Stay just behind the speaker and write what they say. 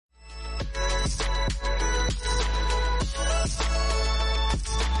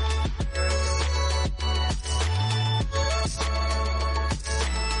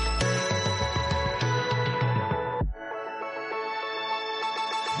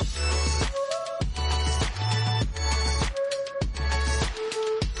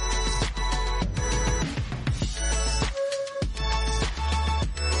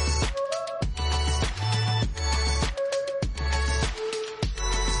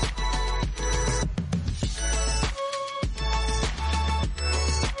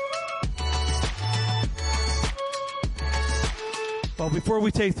Well, before we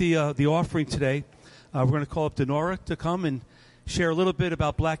take the offering today, we're going to call up Denora to come and share a little bit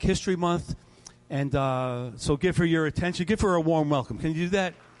about Black History Month. And so give her your attention. Give her a warm welcome. Can you do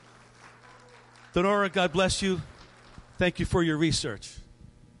that? Denora, God bless you. Thank you for your research.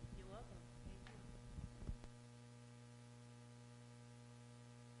 You're welcome.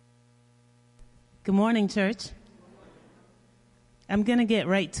 Good morning, church. I'm going to get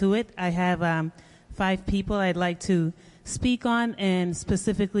right to it. I have 5 people I'd like to speak on, and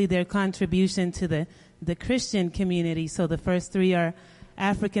specifically their contribution to the Christian community. So the first 3 are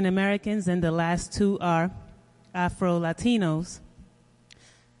African Americans, and the last 2 are Afro-Latinos.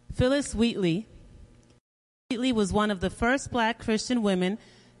 Phyllis Wheatley. Wheatley was one of the first Black Christian women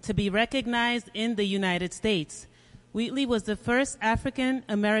to be recognized in the United States. Wheatley was the first African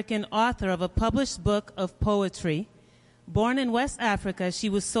American author of a published book of poetry. Born in West Africa, she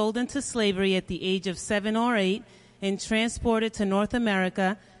was sold into slavery at the age of 7 or 8 and transported to North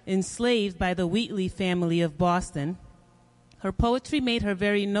America, enslaved by the Wheatley family of Boston. Her poetry made her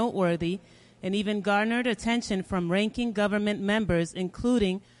very noteworthy and even garnered attention from ranking government members,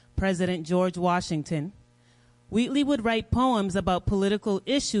 including President George Washington. Wheatley would write poems about political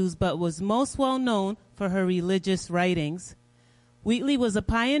issues, but was most well known for her religious writings. Wheatley was a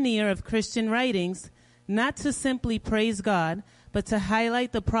pioneer of Christian writings, not to simply praise God, but to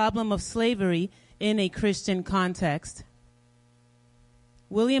highlight the problem of slavery in a Christian context.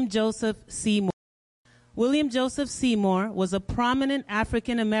 William Joseph Seymour. William Joseph Seymour was a prominent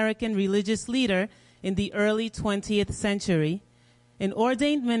African American religious leader in the early 20th century. An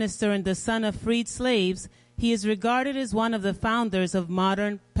ordained minister and the son of freed slaves, he is regarded as one of the founders of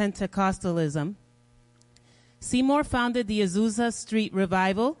modern Pentecostalism. Seymour founded the Azusa Street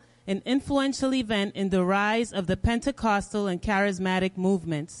Revival, an influential event in the rise of the Pentecostal and charismatic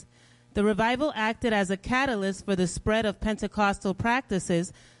movements. The revival acted as a catalyst for the spread of Pentecostal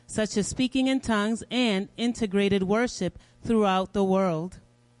practices such as speaking in tongues and integrated worship throughout the world.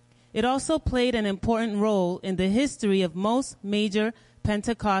 It also played an important role in the history of most major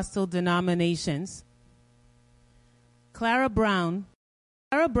Pentecostal denominations. Clara Brown.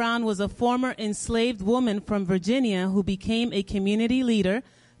 Clara Brown was a former enslaved woman from Virginia who became a community leader,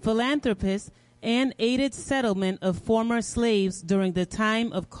 philanthropist, and aided settlement of former slaves during the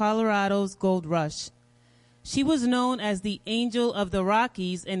time of Colorado's gold rush. She was known as the Angel of the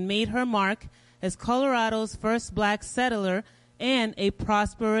Rockies and made her mark as Colorado's first Black settler and a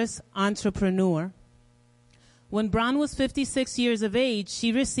prosperous entrepreneur. When Brown was 56 years of age,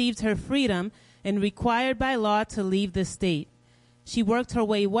 she received her freedom and required by law to leave the state. She worked her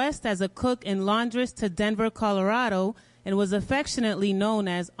way west as a cook and laundress to Denver, Colorado, and was affectionately known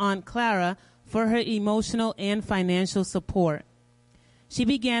as Aunt Clara for her emotional and financial support. She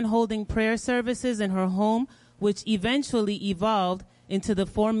began holding prayer services in her home, which eventually evolved into the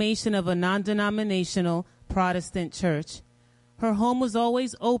formation of a non-denominational Protestant church. Her home was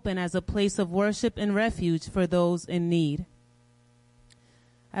always open as a place of worship and refuge for those in need.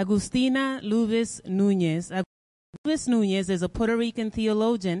 Agustina Luvis Nunez. Luvis Nunez is a Puerto Rican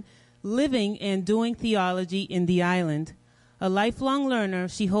theologian living and doing theology in the island. A lifelong learner,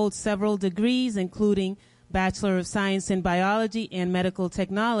 she holds several degrees, including Bachelor of Science in Biology and Medical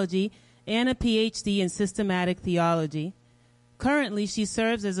Technology, and a PhD in Systematic Theology. Currently, she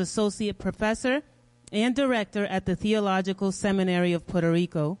serves as Associate Professor and Director at the Theological Seminary of Puerto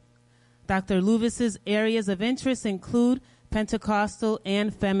Rico. Dr. Luvis's areas of interest include Pentecostal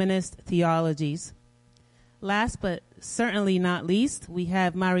and feminist theologies. Last but certainly not least, we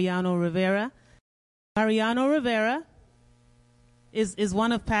have Mariano Rivera. Mariano Rivera is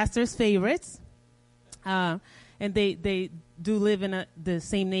one of Pastor's favorites, and they do live in the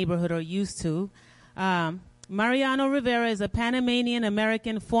same neighborhood, or used to. Mariano Rivera is a Panamanian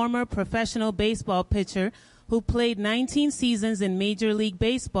American former professional baseball pitcher who played 19 seasons in Major League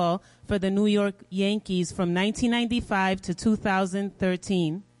Baseball for the New York Yankees from 1995 to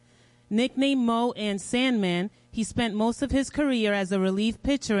 2013. Nicknamed Mo and Sandman, he spent most of his career as a relief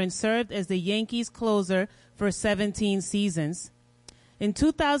pitcher and served as the Yankees closer for 17 seasons. In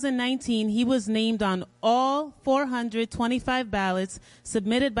 2019, he was named on all 425 ballots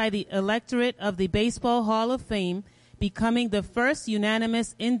submitted by the electorate of the Baseball Hall of Fame, becoming the first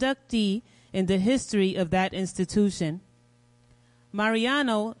unanimous inductee in the history of that institution.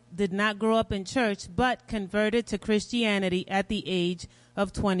 Mariano did not grow up in church, but converted to Christianity at the age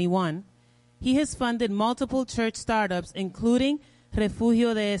of 21. He has funded multiple church startups, including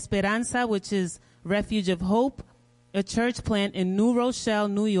Refugio de Esperanza, which is Refuge of Hope, a church plant in New Rochelle,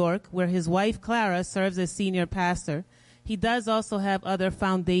 New York, where his wife Clara serves as senior pastor. He does also have other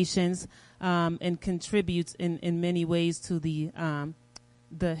foundations and contributes in many ways to the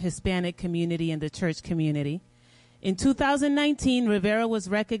Hispanic community and the church community. In 2019, Rivera was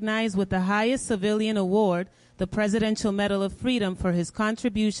recognized with the highest civilian award, the Presidential Medal of Freedom, for his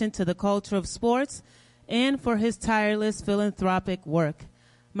contribution to the culture of sports and for his tireless philanthropic work.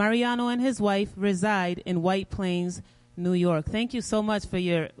 Mariano and his wife reside in White Plains, New York. Thank you so much for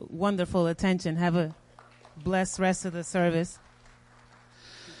your wonderful attention. Have a blessed rest of the service.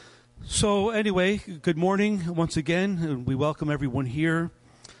 So anyway, good morning once again, and we welcome everyone here.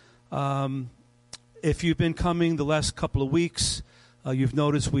 If you've been coming the last couple of weeks, you've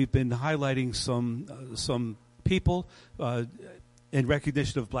noticed we've been highlighting some people in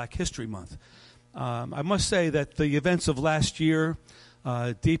recognition of Black History Month. I must say that the events of last year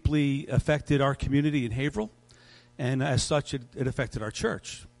deeply affected our community in Haverhill, and as such, it affected our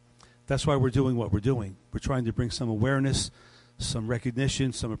church. That's why we're doing what we're doing. We're trying to bring some awareness, some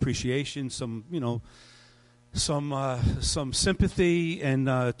recognition, some appreciation, some sympathy, and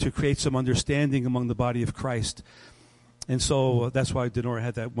to create some understanding among the body of Christ. And so that's why Denora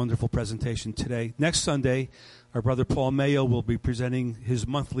had that wonderful presentation today. Next Sunday, our brother Paul Mayo will be presenting his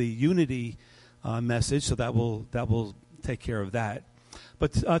monthly unity message, so that will take care of that.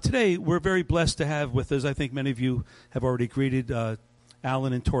 But today, we're very blessed to have with us, I think many of you have already greeted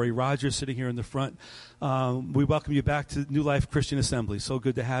Alan and Tori Rogers sitting here in the front. We welcome you back to New Life Christian Assembly. So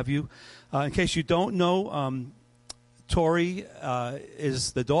good to have you. In case you don't know, Tori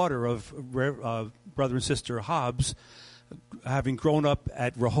is the daughter of brother and sister Hobbs, having grown up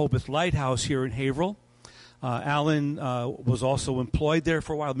at Rehoboth Lighthouse here in Haverhill. Alan was also employed there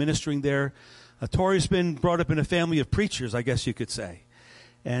for a while, ministering there. Tori's been brought up in a family of preachers, I guess you could say.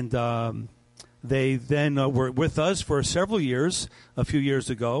 And they then were with us for several years, a few years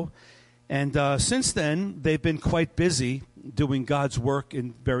ago. And since then, they've been quite busy doing God's work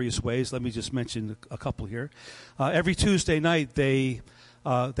in various ways. Let me just mention a couple here. Every Tuesday night, they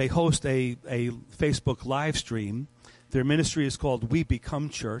host a Facebook live stream. Their ministry is called We Become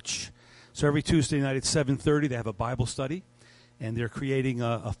Church. So every Tuesday night at 7:30, they have a Bible study, and they're creating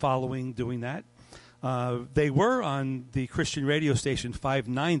a following doing that. They were on the Christian radio station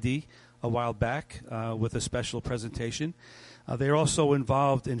 590 a while back with a special presentation. They're also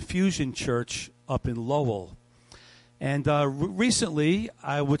involved in Fusion Church up in Lowell. And recently,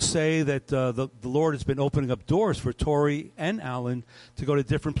 I would say that the Lord has been opening up doors for Tori and Alan to go to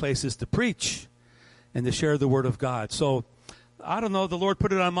different places to preach and to share the Word of God. So, I don't know, the Lord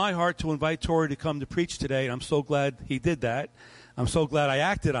put it on my heart to invite Tori to come to preach today, and I'm so glad he did that. I'm so glad I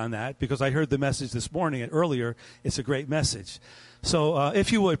acted on that because I heard the message this morning and earlier. It's a great message. So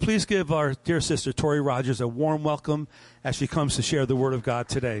if you would, please give our dear sister Tori Rogers a warm welcome as she comes to share the Word of God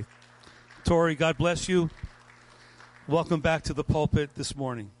today. Tori, God bless you. Welcome back to the pulpit this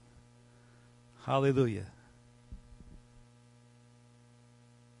morning. Hallelujah.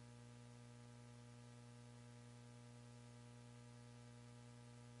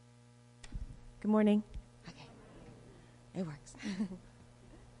 Good morning. Okay. It works.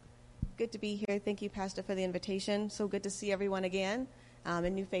 Good to be here. Thank you, Pastor, for the invitation. So good to see everyone again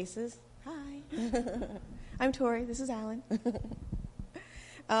and new faces. Hi. I'm Tori. This is Alan.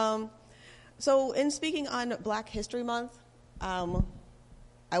 So in speaking on Black History Month,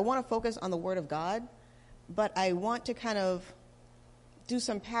 I want to focus on the Word of God, but I want to kind of do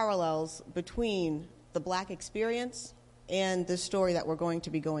some parallels between the Black experience and the story that we're going to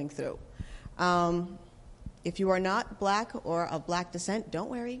be going through. If you are not Black or of Black descent, don't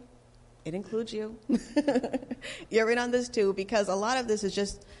worry. It includes you. You're in on this too, because a lot of this is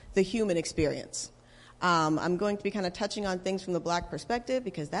just the human experience. I'm going to be kind of touching on things from the Black perspective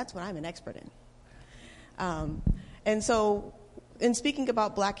because that's what I'm an expert in. And so in speaking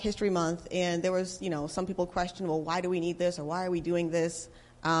about Black History Month, and there was, some people question, well, why do we need this or why are we doing this?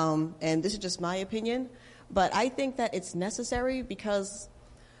 And this is just my opinion, but I think that it's necessary because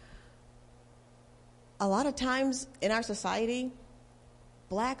a lot of times in our society,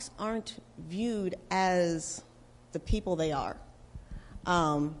 Blacks aren't viewed as the people they are.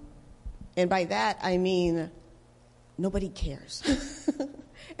 And by that, I mean nobody cares.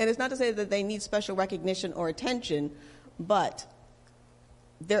 And it's not to say that they need special recognition or attention, but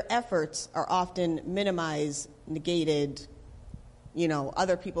their efforts are often minimized, negated.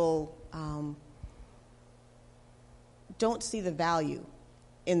 Other people don't see the value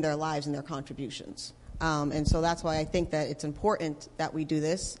in their lives and their contributions. And so that's why I think that it's important that we do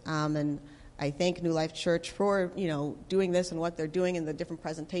this. And I thank New Life Church for, doing this and what they're doing in the different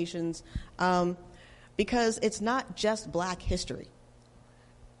presentations. Because it's not just Black history.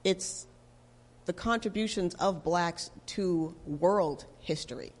 It's the contributions of Blacks to world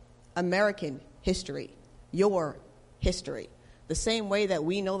history, American history, your history. The same way that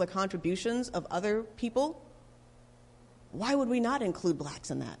we know the contributions of other people, why would we not include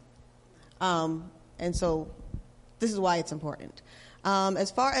Blacks in that? And so this is why it's important.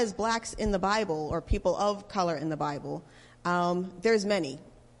 As far as Blacks in the Bible or people of color in the Bible, there's many,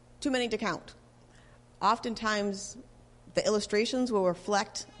 too many to count. Oftentimes, the illustrations will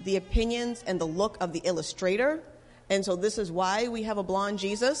reflect the opinions and the look of the illustrator. And so this is why we have a blonde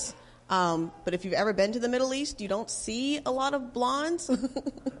Jesus. But if you've ever been to the Middle East, you don't see a lot of blondes.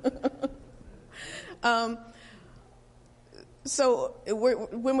 So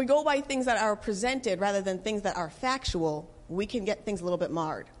when we go by things that are presented rather than things that are factual, we can get things a little bit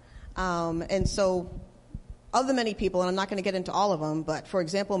marred. And so of the many people, and I'm not going to get into all of them, but for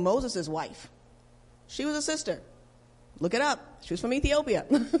example, Moses' wife, she was a sister. Look it up. She was from Ethiopia.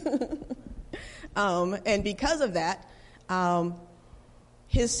 And because of that,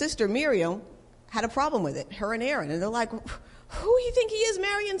 his sister Miriam had a problem with it, her and Aaron. And they're like, who do you think he is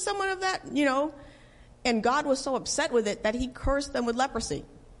marrying someone of that, And God was so upset with it that he cursed them with leprosy.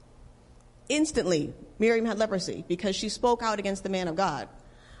 Instantly, Miriam had leprosy because she spoke out against the man of God.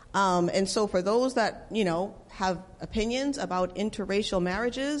 And so for those that, have opinions about interracial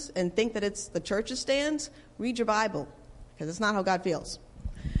marriages and think that it's the church's stance, read your Bible, because it's not how God feels.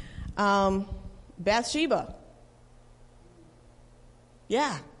 Bathsheba.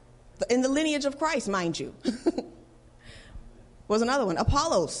 Yeah. In the lineage of Christ, mind you. Was another one.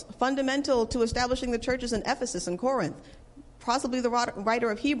 Apollos, fundamental to establishing the churches in Ephesus and Corinth, possibly the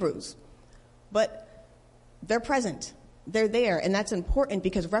writer of Hebrews. But they're present. They're there, and that's important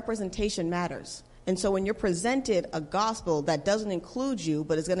because representation matters. And so when you're presented a gospel that doesn't include you,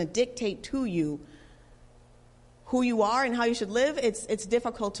 but is going to dictate to you who you are and how you should live, it's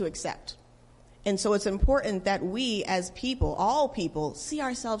difficult to accept. And so it's important that we as people, all people, see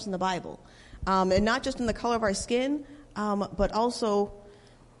ourselves in the Bible. And not just in the color of our skin, but also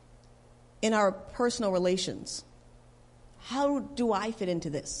in our personal relations. How do I fit into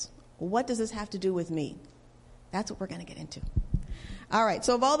this? What does this have to do with me? That's what we're going to get into. All right,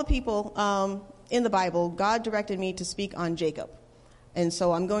 so of all the people in the Bible, God directed me to speak on Jacob. And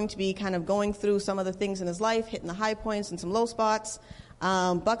so I'm going to be kind of going through some of the things in his life, hitting the high points and some low spots.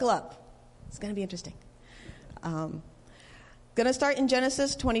 Buckle up. It's going to be interesting. Going to start in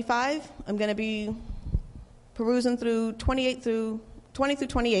Genesis 25. I'm going to be perusing through 20 through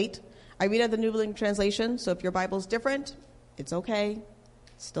 28. I read out the New Living Translation, so if your Bible's different, it's okay.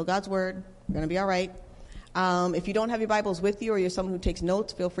 It's still God's Word. We're going to be all right. If you don't have your Bibles with you or you're someone who takes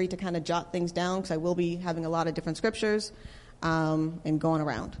notes, feel free to kind of jot things down because I will be having a lot of different scriptures and going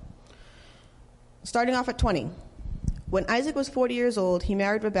around. Starting off at 20. When Isaac was 40 years old, he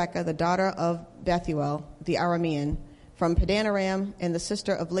married Rebekah, the daughter of Bethuel, the Aramean, from Padan Aram, and the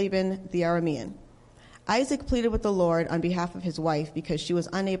sister of Laban, the Aramean. Isaac pleaded with the Lord on behalf of his wife because she was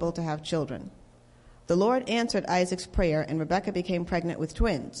unable to have children. The Lord answered Isaac's prayer, and Rebekah became pregnant with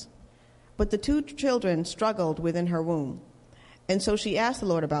twins. But the two children struggled within her womb. And so she asked the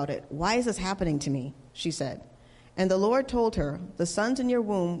Lord about it. Why is this happening to me? She said. And the Lord told her, the sons in your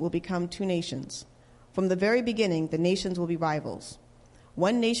womb will become two nations. From the very beginning, the nations will be rivals.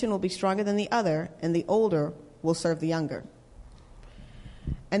 One nation will be stronger than the other, and the older will serve the younger.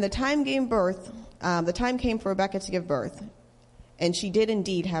 And the time came for Rebekah to give birth, and she did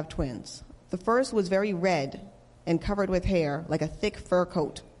indeed have twins. The first was very red and covered with hair, like a thick fur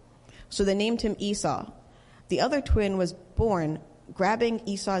coat. So they named him Esau. The other twin was born grabbing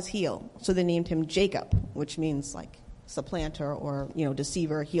Esau's heel, so they named him Jacob, which means like supplanter or,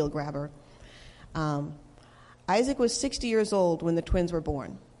 deceiver, heel grabber. Isaac was 60 years old when the twins were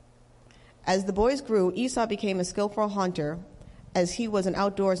born. As the boys grew, Esau became a skillful hunter, as he was an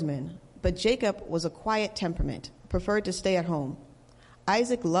outdoorsman, but Jacob was a quiet temperament, preferred to stay at home.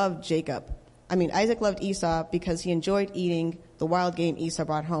 Isaac loved Esau because he enjoyed eating the wild game Esau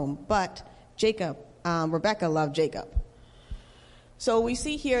brought home, but Rebekah loved Jacob. So we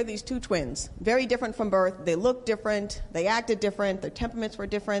see here these two twins, very different from birth. They looked different. They acted different. Their temperaments were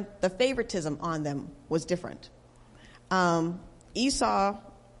different. The favoritism on them was different. Esau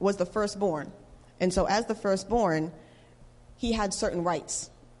was the firstborn. And so as the firstborn, he had certain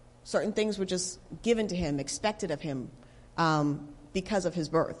rights. Certain things were just given to him, expected of him, because of his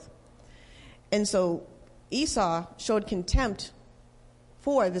birth. And so Esau showed contempt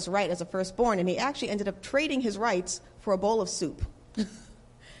for this right as a firstborn, and he actually ended up trading his rights for a bowl of soup.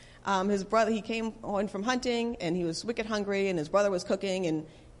 His brother, he came on from hunting, and he was wicked hungry, and his brother was cooking, and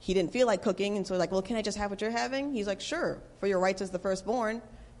he didn't feel like cooking, and so like, well, can I just have what you're having? He's like, sure, for your rights as the firstborn. And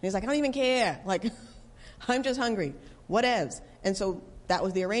he's like, I don't even care. Like, I'm just hungry. Whatevs. And so that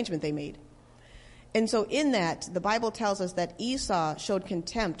was the arrangement they made. And so in that, the Bible tells us that Esau showed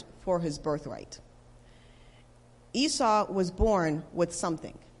contempt for his birthright. Esau was born with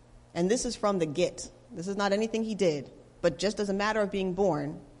something. And this is from the get. This is not anything he did, but just as a matter of being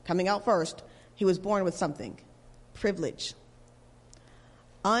born, coming out first, he was born with something. Privilege.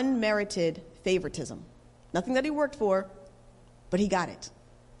 Unmerited favoritism. Nothing that he worked for, but he got it.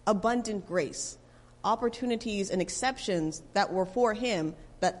 Abundant grace. Opportunities and exceptions that were for him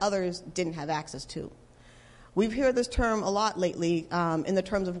that others didn't have access to. We've heard this term a lot lately in the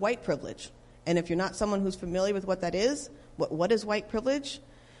terms of white privilege. And if you're not someone who's familiar with what that is, what is white privilege?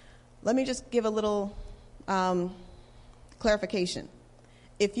 Let me just give a little clarification.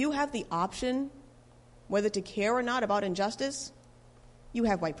 If you have the option whether to care or not about injustice, you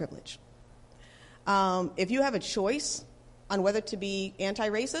have white privilege. If you have a choice on whether to be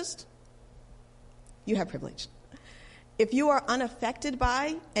anti-racist, you have privilege. If you are unaffected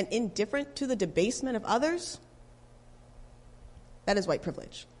by and indifferent to the debasement of others, that is white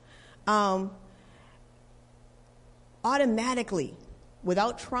privilege. Automatically,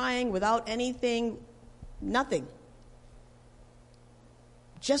 without trying, without anything, nothing,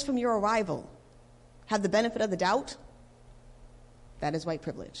 just from your arrival, have the benefit of the doubt, that is white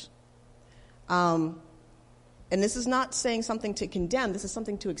privilege. And this is not saying something to condemn, this is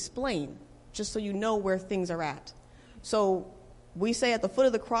something to explain, just so you know where things are at. So we say at the foot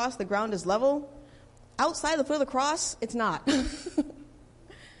of the cross, the ground is level. Outside the foot of the cross, it's not.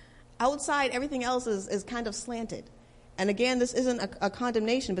 Outside, everything else is kind of slanted. And again, this isn't a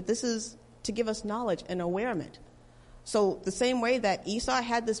condemnation, but this is to give us knowledge and awareness. So the same way that Esau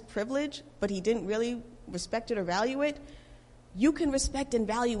had this privilege, but he didn't really respect it or value it, you can respect and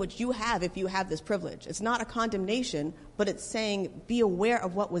value what you have if you have this privilege. It's not a condemnation, but it's saying be aware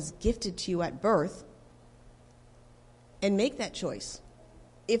of what was gifted to you at birth and make that choice,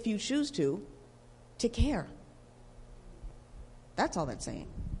 if you choose to care. That's all that's saying.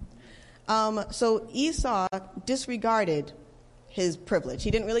 So Esau disregarded his privilege.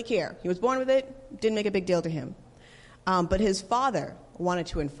 He didn't really care. He was born with it, didn't make a big deal to him. But his father wanted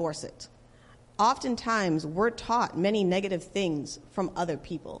to enforce it. Oftentimes, we're taught many negative things from other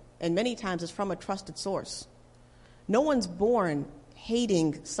people, and many times it's from a trusted source. No one's born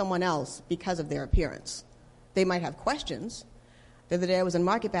hating someone else because of their appearance. They might have questions. The other day I was in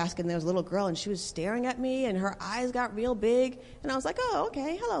Market Basket, and there was a little girl, and she was staring at me, and her eyes got real big. And I was like, oh,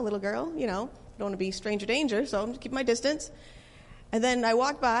 okay, hello, little girl. You know, I don't want to be stranger danger, so I'm going to keep my distance. And then I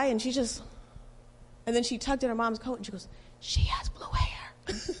walked by, and and then she tugged in her mom's coat, and she goes, she has blue hair.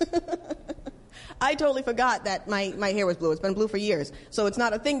 I totally forgot that my hair was blue. It's been blue for years, so it's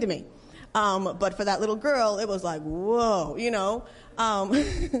not a thing to me. But for that little girl, it was like, whoa, you know.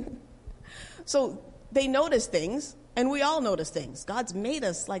 So they notice things, and we all notice things. God's made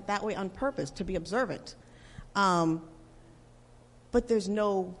us like that way on purpose, to be observant. But there's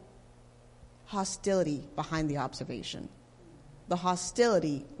no hostility behind the observation. The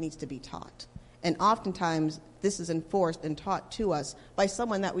hostility needs to be taught. And oftentimes, this is enforced and taught to us by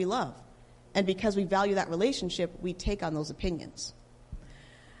someone that we love. And because we value that relationship, we take on those opinions.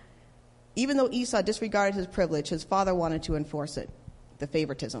 Even though Esau disregarded his privilege, his father wanted to enforce it, the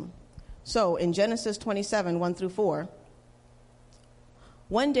favoritism. So in Genesis 27, 1-4,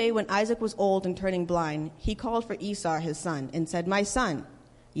 one day when Isaac was old and turning blind, he called for Esau, his son, and said, my son.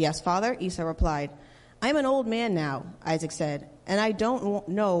 Yes, father, Esau replied. I am an old man now, Isaac said, and I don't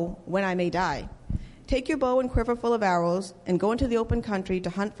know when I may die. Take your bow and quiver full of arrows and go into the open country to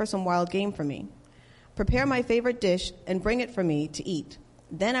hunt for some wild game for me. Prepare my favorite dish and bring it for me to eat.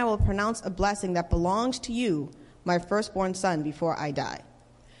 Then I will pronounce a blessing that belongs to you, my firstborn son, before I die.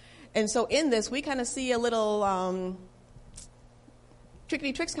 And so in this, we kind of see a little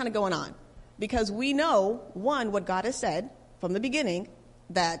trickety-tricks kind of going on. Because we know, one, what God has said from the beginning,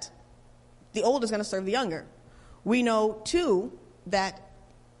 that the old is going to serve the younger. We know, two, that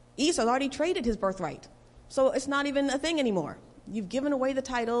Esau already traded his birthright. So it's not even a thing anymore. You've given away the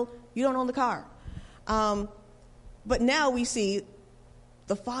title. You don't own the car. But now we see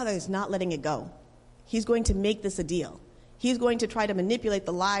the father is not letting it go. He's going to make this a deal. He's going to try to manipulate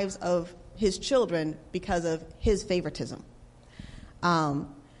the lives of his children because of his favoritism. And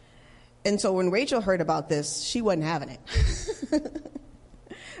so when Rachel heard about this, she wasn't having it.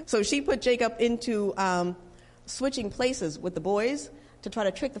 So she put Jacob into switching places with the boys to try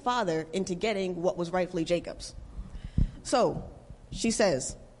to trick the father into getting what was rightfully Jacob's. So she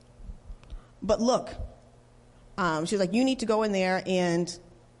says, but look, she's like, you need to go in there and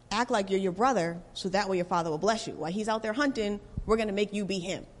act like you're your brother so that way your father will bless you. While he's out there hunting, we're going to make you be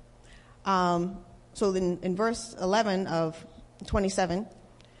him. So then in verse 11 of 27,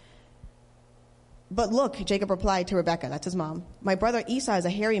 but look, Jacob replied to Rebekah, that's his mom, my brother Esau is a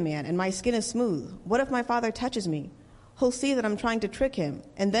hairy man and my skin is smooth. What if my father touches me? He'll see that I'm trying to trick him,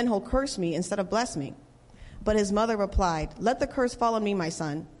 and then he'll curse me instead of bless me. But his mother replied, let the curse fall on me, my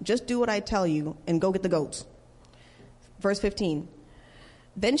son. Just do what I tell you and go get the goats. Verse 15.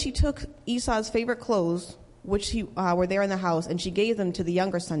 Then she took Esau's favorite clothes, which were there in the house, and she gave them to the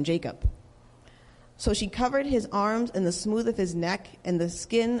younger son, Jacob. So she covered his arms and the smooth of his neck and the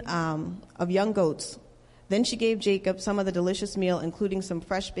skin of young goats. Then she gave Jacob some of the delicious meal, including some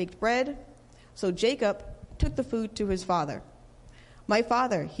fresh baked bread. So Jacob took the food to his father. My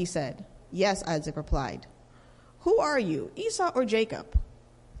father, he said. Yes, Isaac replied. Who are you, Esau or Jacob?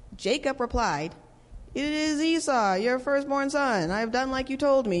 Jacob replied, it is Esau, your firstborn son. I have done like you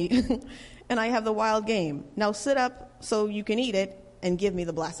told me, and I have the wild game. Now sit up so you can eat it and give me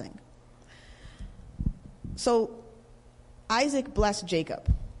the blessing. So Isaac blessed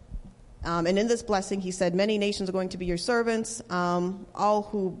Jacob. And in this blessing, he said, many nations are going to be your servants. All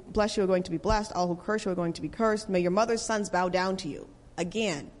who bless you are going to be blessed. All who curse you are going to be cursed. May your mother's sons bow down to you.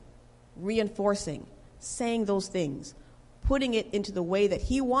 Again, reinforcing, saying those things, putting it into the way that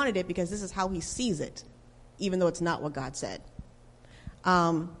he wanted it because this is how he sees it, even though it's not what God said.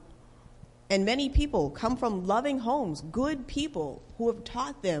 And many people come from loving homes, good people who have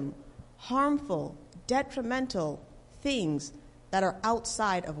taught them harmful, detrimental things that are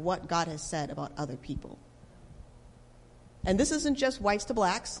outside of what God has said about other people. And this isn't just whites to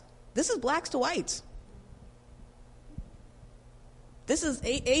blacks. This is blacks to whites. This is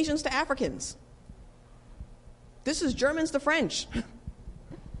Asians to Africans. This is Germans to French.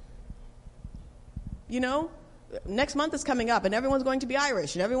 You know, next month is coming up and everyone's going to be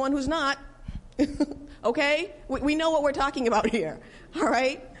Irish and everyone who's not. Okay? We know what we're talking about here. All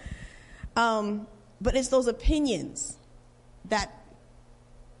right? But it's those opinions that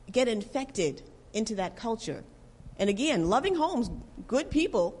get infected into that culture. And again, loving homes, good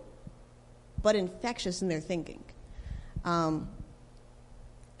people, but infectious in their thinking. And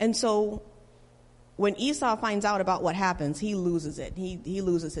so when Esau finds out about what happens, he loses it. He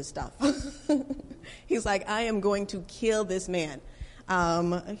loses his stuff. He's like, I am going to kill this man.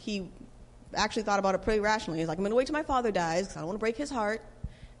 He actually thought about it pretty rationally. He's like, I'm going to wait till my father dies because I don't want to break his heart.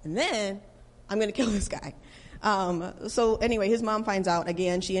 And then I'm going to kill this guy. So anyway, his mom finds out.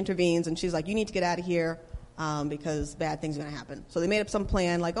 Again, she intervenes, and she's like, you need to get out of here because bad things are going to happen. So they made up some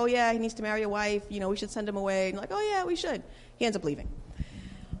plan, like, oh, yeah, he needs to marry a wife. You know, we should send him away. And like, oh, yeah, we should. He ends up leaving.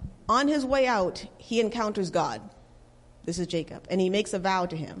 On his way out, he encounters God. This is Jacob. And he makes a vow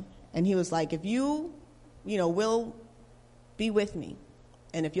to him. And he was like, if you will be with me,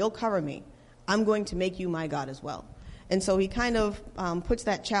 and if you'll cover me, I'm going to make you my God as well. And so he kind of puts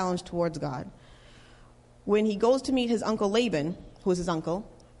that challenge towards God. When he goes to meet his uncle Laban, who is his uncle,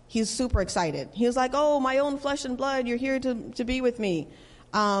 he's super excited. He was like, oh, my own flesh and blood, you're here to be with me.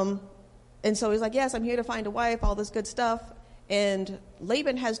 And so he's like, yes, I'm here to find a wife, all this good stuff. And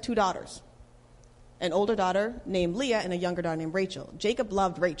Laban has 2 daughters, an older daughter named Leah and a younger daughter named Rachel. Jacob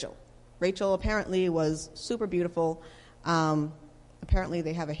loved Rachel. Rachel apparently was super beautiful. Apparently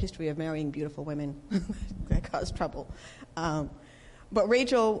they have a history of marrying beautiful women that cause trouble. But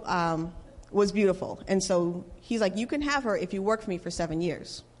Rachel was beautiful. And so he's like, you can have her if you work for me for 7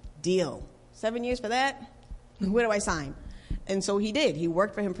 years. Deal. 7 years for that? Where do I sign? And so he did. He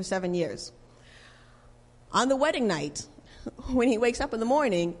worked for him for 7 years. On the wedding night, when he wakes up in the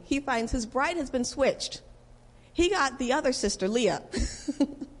morning, he finds his bride has been switched. He got the other sister, Leah.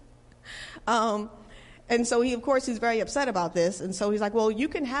 And so he's very upset about this. And so he's like, well, you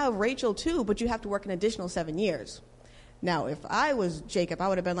can have Rachel too, but you have to work an additional 7 years. Now, if I was Jacob, I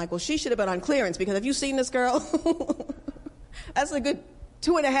would have been like, well, she should have been on clearance because have you seen this girl? That's a good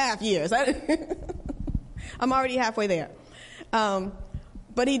 2.5 years. I'm already halfway there.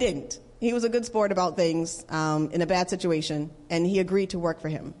 But he didn't. He was a good sport about things in a bad situation, and he agreed to work for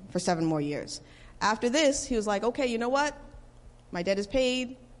him for 7 more years. After this, he was like, okay, you know what? My debt is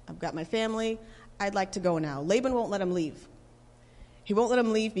paid. I've got my family. I'd like to go now. Laban won't let him leave. He won't let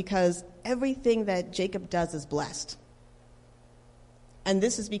him leave because everything that Jacob does is blessed. And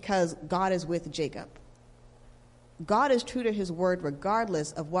this is because God is with Jacob. God is true to his word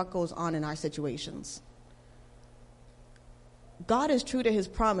regardless of what goes on in our situations. God is true to his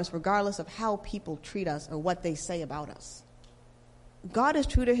promise regardless of how people treat us or what they say about us. God is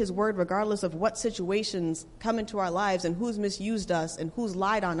true to his word regardless of what situations come into our lives and who's misused us and who's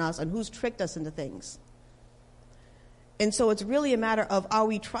lied on us and who's tricked us into things. And so it's really a matter of, are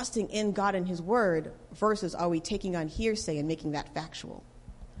we trusting in God and his word versus are we taking on hearsay and making that factual?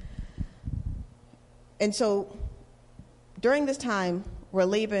 And so during this time where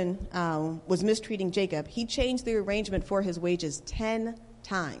Laban was mistreating Jacob, he changed the arrangement for his wages 10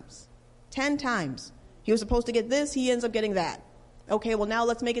 times. 10 times. He was supposed to get this, he ends up getting that. Okay, well now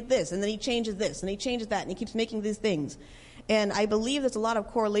let's make it this, and then he changes this, and he changes that, and he keeps making these things. And I believe there's a lot of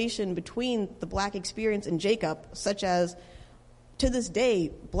correlation between the black experience and Jacob, such as, to this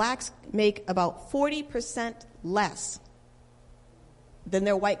day, blacks make about 40% less than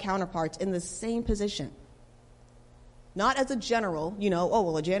their white counterparts in the same position. Not as a general, oh,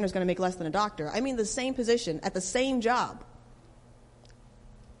 well, a janitor's going to make less than a doctor. I mean the same position, at the same job.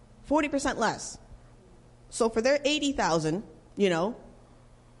 40% less. So for their 80,000, the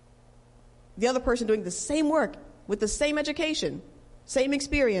other person doing the same work with the same education, same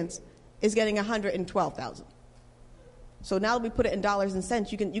experience, is getting 112,000. So now that we put it in dollars and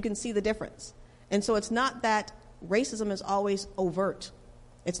cents, you can see the difference. And so it's not that racism is always overt.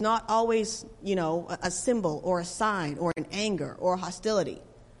 It's not always, a symbol or a sign or an anger or hostility.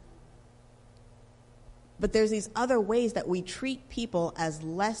 But there's these other ways that we treat people as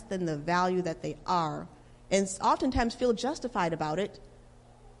less than the value that they are, and oftentimes feel justified about it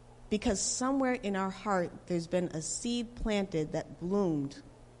because somewhere in our heart there's been a seed planted that bloomed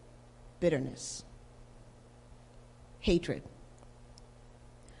bitterness, hatred.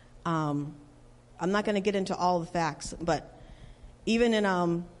 I'm not going to get into all the facts, but even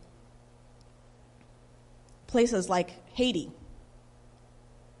in places like Haiti,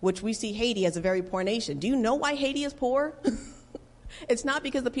 which we see Haiti as a very poor nation. Do you know why Haiti is poor? It's not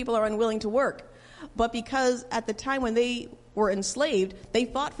because the people are unwilling to work, but because at the time when they were enslaved, they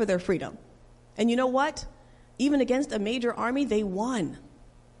fought for their freedom. And you know what? Even against a major army, they won.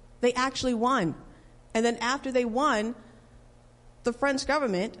 They actually won. And then after they won, the French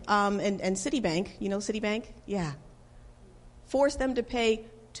government and Citibank, Citibank? Yeah. Forced them to pay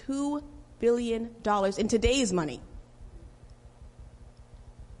 $2 billion in today's money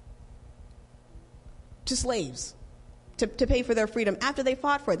to slaves to pay for their freedom after they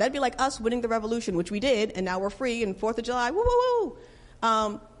fought for it. That'd be like us winning the revolution, which we did, and now we're free, and 4th of July, woo, woo,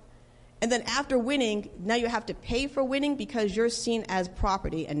 woo. And then after winning, now you have to pay for winning because you're seen as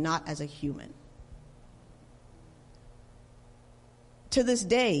property and not as a human. To this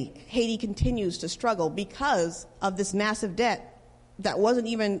day, Haiti continues to struggle because of this massive debt that wasn't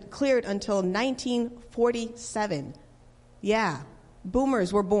even cleared until 1947. Yeah,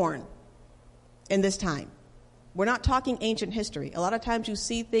 boomers were born in this time. We're not talking ancient history. A lot of times you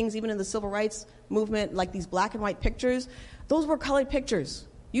see things, even in the civil rights movement, like these black and white pictures. Those were colored pictures.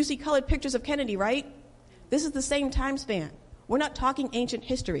 You see colored pictures of Kennedy, right? This is the same time span. We're not talking ancient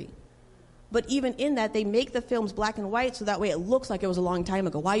history. But even in that, they make the films black and white so that way it looks like it was a long time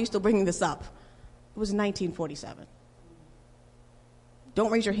ago. Why are you still bringing this up? It was 1947.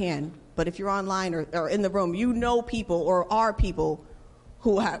 Don't raise your hand, but if you're online or in the room, you know people or are people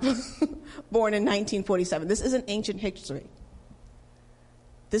who have born in 1947. This isn't ancient history.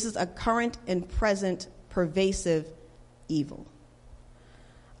 This is a current and present pervasive evil.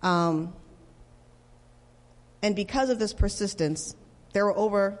 And because of this persistence, there were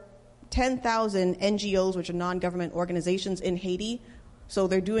over 10,000 NGOs, which are non-government organizations in Haiti. So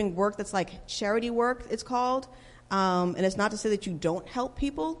they're doing work that's like charity work, it's called. And it's not to say that you don't help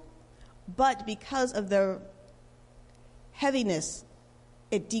people, but because of the heaviness,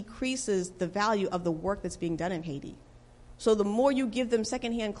 it decreases the value of the work that's being done in Haiti. So the more you give them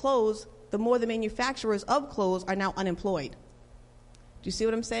secondhand clothes, the more the manufacturers of clothes are now unemployed. Do you see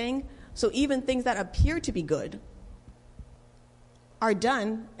what I'm saying? So even things that appear to be good are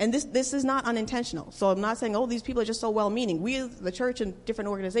done, and this is not unintentional. So I'm not saying, oh, these people are just so well-meaning. We, as the church and different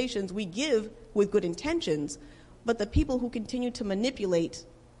organizations, we give with good intentions, but the people who continue to manipulate,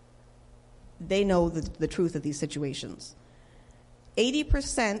 they know the truth of these situations.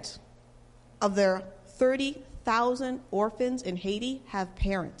 80% of their 30,000 orphans in Haiti have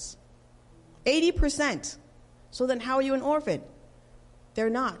parents. 80%. So then how are you an orphan? They're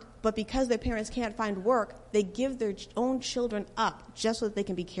not. But because their parents can't find work, they give their own children up just so that they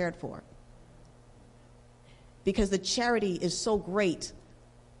can be cared for. Because the charity is so great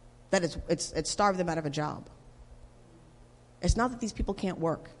that it's starved them out of a job. It's not that these people can't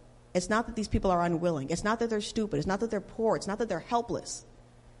work. It's not that these people are unwilling. It's not that they're stupid. It's not that they're poor. It's not that they're helpless.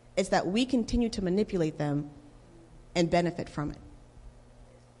 It's that we continue to manipulate them and benefit from it.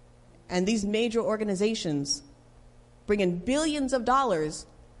 And these major organizations bring in billions of dollars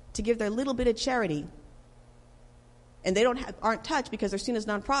to give their little bit of charity. And they aren't touched because they're seen as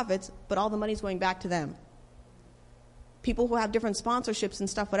nonprofits, but all the money's going back to them. People who have different sponsorships and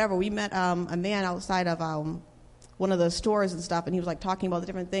stuff, whatever. We met a man outside of one of the stores and stuff, and he was like talking about the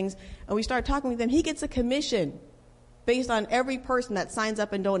different things. And we started talking with him. He gets a commission based on every person that signs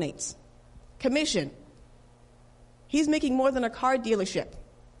up and donates. Commission. He's making more than a car dealership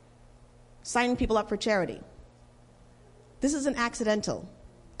signing people up for charity. This isn't accidental.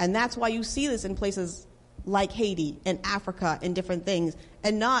 And that's why you see this in places like Haiti and Africa and different things.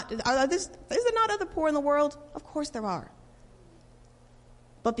 And is there not other poor in the world? Of course there are.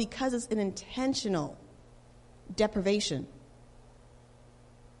 But because it's an intentional deprivation,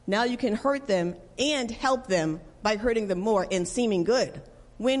 now you can hurt them and help them by hurting them more and seeming good.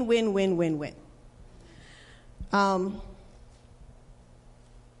 Win, win, win, win, win.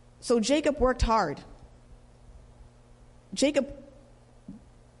 So Jacob worked hard. Jacob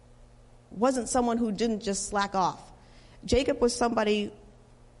wasn't someone who didn't just slack off. Jacob was somebody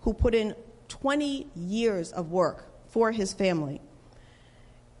who put in 20 years of work for his family.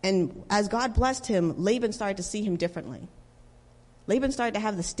 And as God blessed him, Laban started to see him differently. Laban started to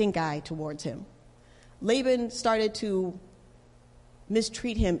have the stink eye towards him. Laban started to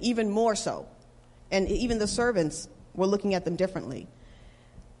mistreat him even more so. And even the servants were looking at them differently.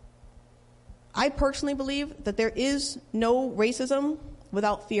 I personally believe that there is no racism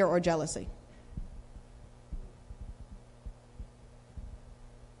without fear or jealousy.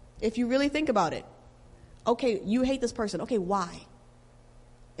 If you really think about it, okay, you hate this person. Okay, why?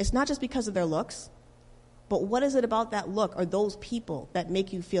 It's not just because of their looks, but what is it about that look or those people that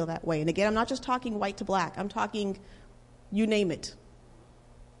make you feel that way? And again, I'm not just talking white to black. I'm talking, you name it.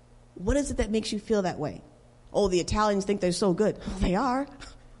 What is it that makes you feel that way? Oh, the Italians think they're so good. Well, they are.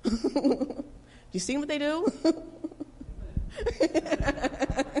 You see what they do?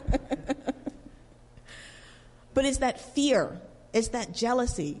 But it's that fear, it's that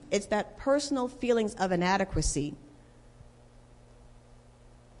jealousy, it's that personal feelings of inadequacy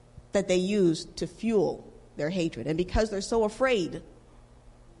that they use to fuel their hatred. And because they're so afraid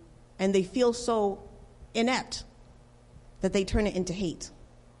and they feel so inept that they turn it into hate.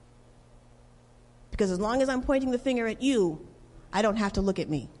 Because as long as I'm pointing the finger at you, I don't have to look at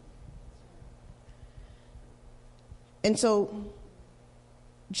me. And so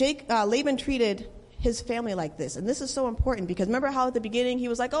Laban treated his family like this. And this is so important because remember how at the beginning he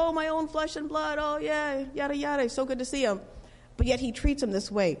was like, oh, my own flesh and blood, oh yeah, yada, yada, it's so good to see him. But yet he treats him this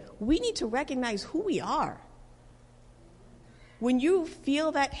way. We need to recognize who we are. When you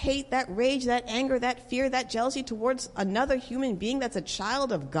feel that hate, that rage, that anger, that fear, that jealousy towards another human being that's a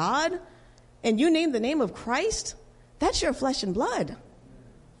child of God, and you name the name of Christ, that's your flesh and blood.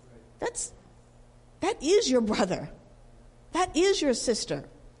 That is your brother. That is your sister.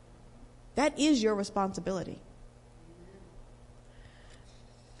 That is your responsibility.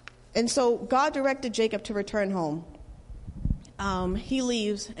 And so God directed Jacob to return home. He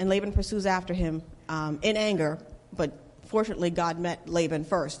leaves, and Laban pursues after him in anger. But fortunately, God met Laban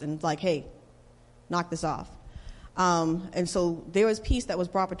first and like, hey, knock this off. And so there was peace that was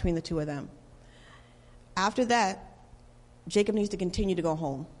brought between the two of them. After that, Jacob needs to continue to go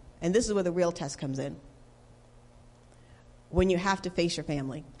home. And this is where the real test comes in. When you have to face your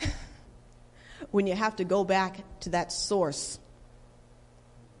family. When you have to go back to that source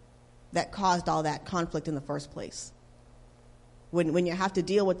that caused all that conflict in the first place. When you have to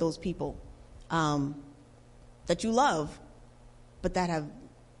deal with those people that you love, but that have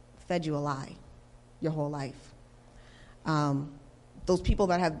fed you a lie your whole life. Those people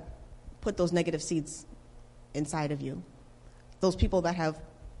that have put those negative seeds inside of you. Those people that have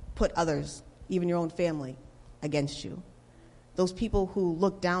put others, even your own family, against you. Those people who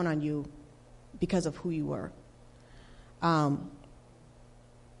look down on you because of who you were. And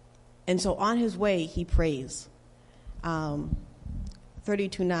so on his way, he prays.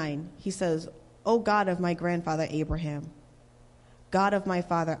 32:9, he says, O God of my grandfather Abraham, God of my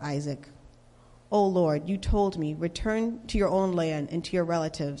father Isaac, O Lord, you told me, return to your own land and to your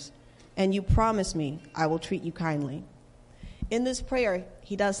relatives, and you promised me I will treat you kindly. In this prayer,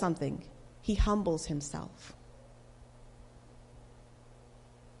 he does something. He humbles himself.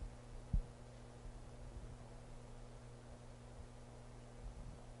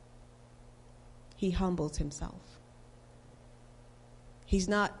 He humbles himself. He's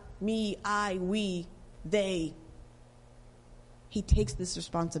not me, I, we, they. He takes this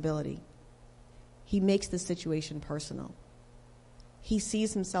responsibility. He makes the situation personal. He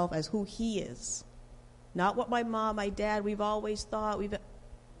sees himself as who he is not what my mom, my dad, we've always thought,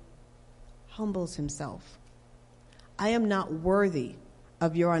 humbles himself. I am not worthy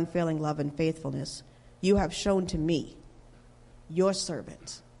of your unfailing love and faithfulness you have shown to me, your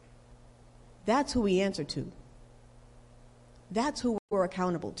servant. That's who we answer to. That's who we're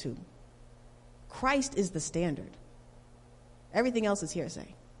accountable to. Christ is the standard. Everything else is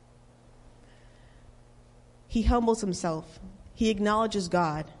hearsay. He humbles himself. He acknowledges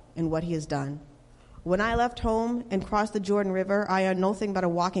God and what he has done. When I left home and crossed the Jordan River, I had nothing but a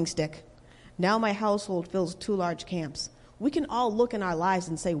walking stick. Now my household fills 2 large camps. We can all look in our lives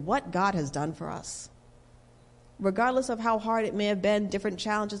and say what God has done for us. Regardless of how hard it may have been, different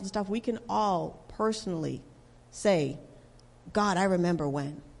challenges and stuff, we can all personally say, God, I remember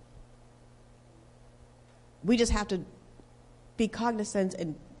when. We just have to be cognizant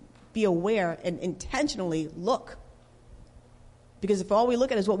and be aware and intentionally look. Because if all we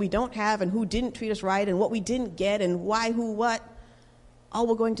look at is what we don't have and who didn't treat us right and what we didn't get and why, who, what, all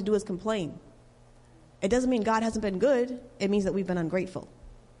we're going to do is complain. It doesn't mean God hasn't been good. It means that we've been ungrateful.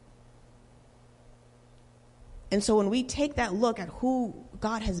 And so when we take that look at who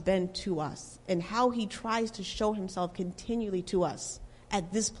God has been to us and how he tries to show himself continually to us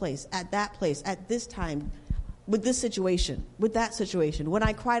at this place, at this time, with this situation, with that situation, when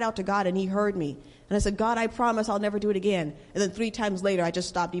I cried out to God and he heard me and I said, God, I promise I'll never do it again. And then 3 times later, I just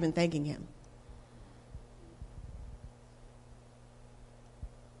stopped even thanking him.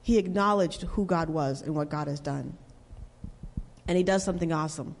 He acknowledged who God was and what God has done. And he does something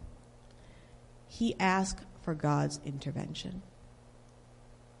awesome. He asked for God's intervention.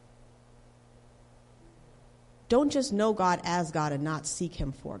 Don't just know God as God and not seek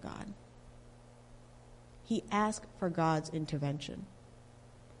him for God. He asked for God's intervention.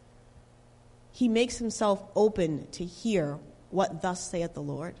 He makes himself open to hear what thus saith the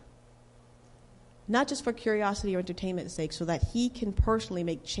Lord. Not just for curiosity or entertainment's sake, so that he can personally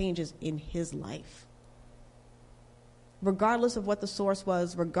make changes in his life. Regardless of what the source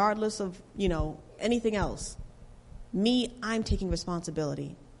was, regardless of, anything else. Me, I'm taking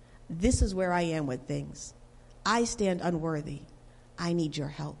responsibility. This is where I am with things. I stand unworthy. I need your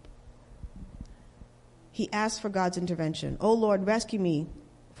help. He asked for God's intervention. Oh Lord, rescue me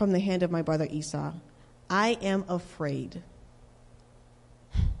from the hand of my brother Esau. I am afraid.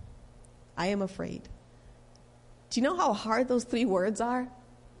 I am afraid. Do you know how hard those 3 words are?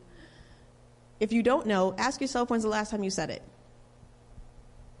 If you don't know, ask yourself when's the last time you said it.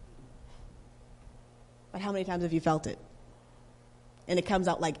 But how many times have you felt it? And it comes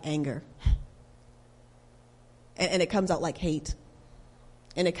out like anger. And it comes out like hate.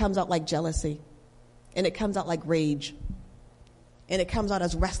 And it comes out like jealousy. And it comes out like rage. And it comes out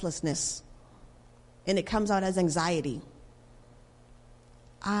as restlessness. And it comes out as anxiety.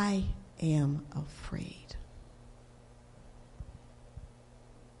 I am afraid.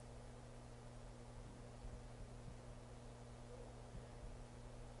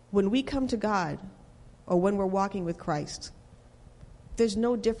 When we come to God, or when we're walking with Christ, there's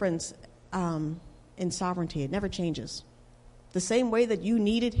no difference in sovereignty. It never changes. The same way that you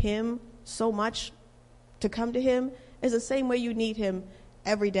needed him so much to come to him is the same way you need him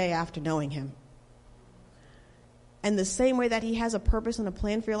every day after knowing him. And the same way that he has a purpose and a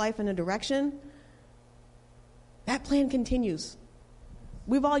plan for your life and a direction, that plan continues.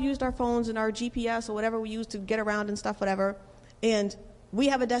 We've all used our phones and our GPS or whatever we use to get around and stuff, whatever, and we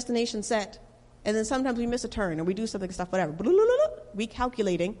have a destination set, and then sometimes we miss a turn or we do something, stuff, whatever.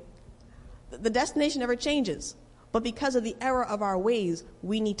 Recalculating. The destination never changes, but because of the error of our ways,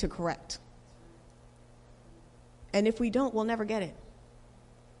 we need to correct. And if we don't, we'll never get it.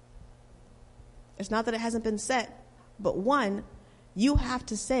 It's not that it hasn't been set, but one, you have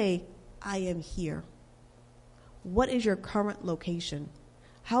to say, I am here. What is your current location?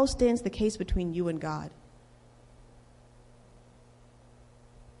 How stands the case between you and God?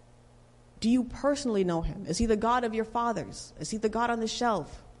 Do you personally know him? Is he the God of your fathers? Is he the God on the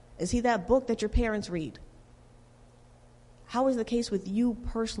shelf? Is he that book that your parents read? How is the case with you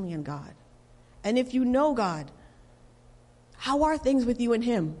personally and God? And if you know God, how are things with you and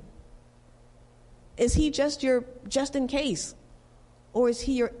him? Is he just your just in case? Or is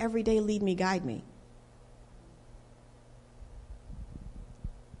he your everyday lead me, guide me?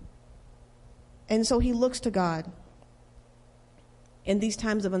 And so he looks to God in these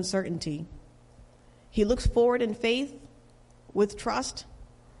times of uncertainty. He looks forward in faith, with trust,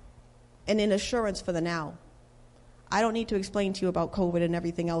 and in assurance for the now. I don't need to explain to you about COVID and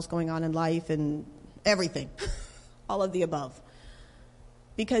everything else going on in life and everything, all of the above,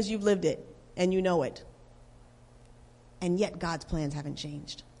 because you've lived it and you know it. And yet God's plans haven't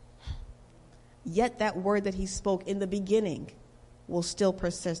changed. Yet that word that he spoke in the beginning will still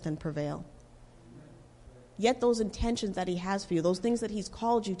persist and prevail. Yet those intentions that he has for you, those things that he's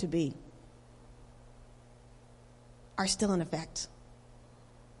called you to be, are still in effect.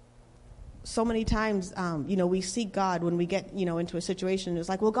 So many times, we seek God when we get, into a situation. It's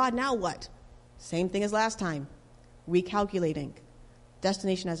like, well, God, now what? Same thing as last time. Recalculating.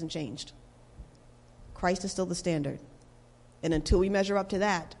 Destination hasn't changed. Christ is still the standard. And until we measure up to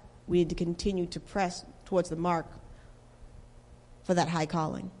that, we need to continue to press towards the mark for that high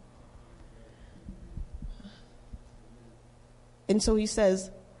calling. And so he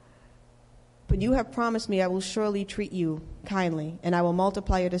says, but you have promised me I will surely treat you kindly, and I will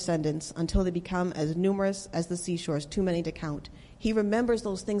multiply your descendants until they become as numerous as the seashores, too many to count. He remembers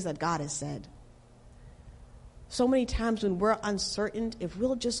those things that God has said. So many times when we're uncertain, if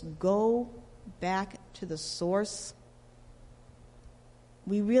we'll just go back to the source,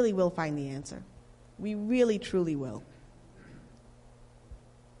 we really will find the answer. We really, truly will.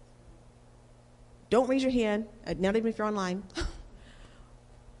 Don't raise your hand, not even if you're online.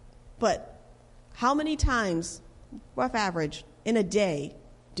 But how many times, rough average, in a day,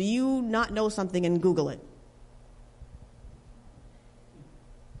 do you not know something and Google it?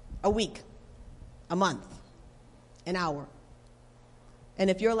 A week, a month, an hour. And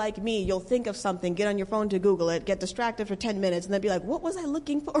if you're like me, you'll think of something, get on your phone to Google it, get distracted for 10 minutes, and then be like, what was I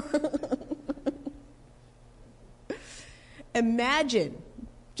looking for? Imagine,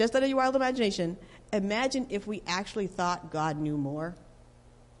 just out of your wild imagination, imagine if we actually thought God knew more.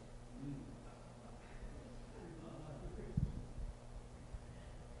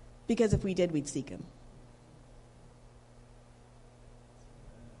 Because if we did, we'd seek him.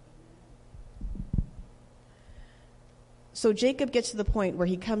 So Jacob gets to the point where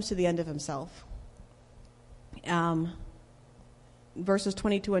he comes to the end of himself. Verses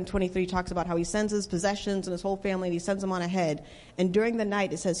 22 and 23 talks about how he sends his possessions and his whole family, and he sends them on ahead. And during the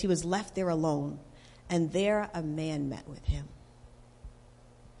night, it says he was left there alone, and there a man met with him.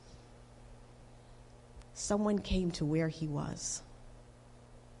 Someone came to where he was,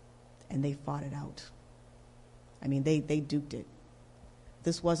 and they fought it out. I mean, they duked it.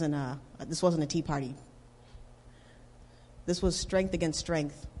 This wasn't a tea party. This was strength against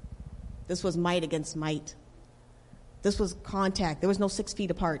strength. This was might against might. This was contact. There was no 6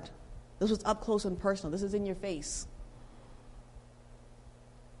 feet apart. This was up close and personal. This is in your face.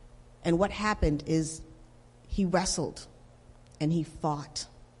 And what happened is he wrestled and he fought.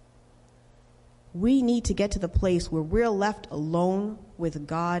 We need to get to the place where we're left alone with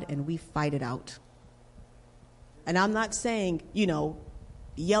God and we fight it out. And I'm not saying,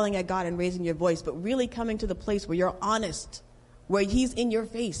 yelling at God and raising your voice, but really coming to the place where you're honest, where he's in your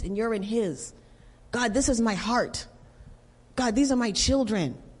face and you're in his. God, this is my heart. God, these are my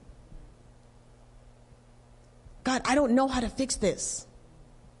children. God, I don't know how to fix this.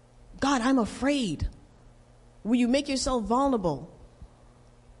 God, I'm afraid. Will you make yourself vulnerable?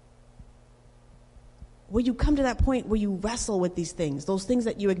 Will you come to that point where you wrestle with these things, those things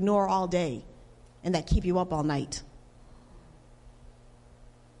that you ignore all day and that keep you up all night?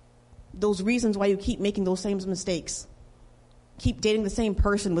 Those reasons why you keep making those same mistakes. Keep dating the same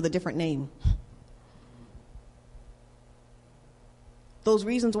person with a different name. Those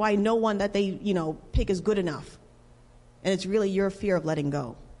reasons why no one that they, pick is good enough. And it's really your fear of letting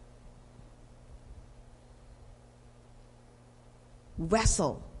go.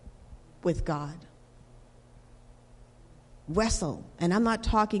 Wrestle with God. Wrestle. And I'm not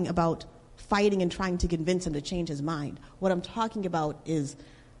talking about fighting and trying to convince him to change his mind. What I'm talking about is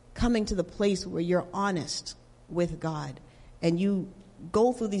coming to the place where you're honest with God and you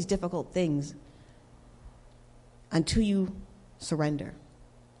go through these difficult things until you surrender.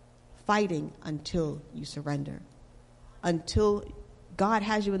 Fighting until you surrender. Until God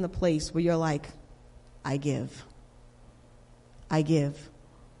has you in the place where you're like, I give. I give.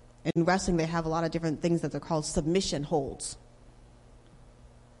 In wrestling, they have a lot of different things that they're called submission holds.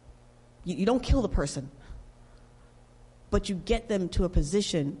 You don't kill the person, but you get them to a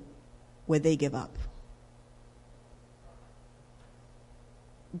position where they give up.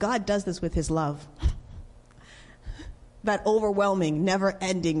 God does this with his love. That overwhelming,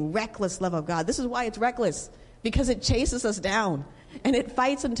 never-ending, reckless love of God. This is why it's reckless, because it chases us down, and it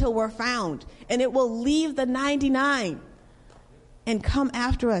fights until we're found, and it will leave the 99 and come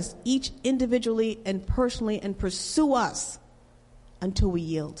after us, each individually and personally, and pursue us until we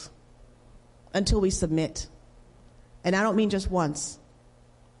yield, until we submit. And I don't mean just once,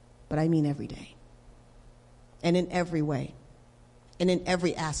 but I mean every day, and in every way, and in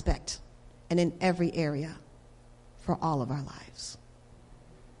every aspect, and in every area for all of our lives.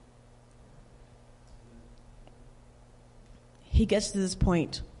 he gets to this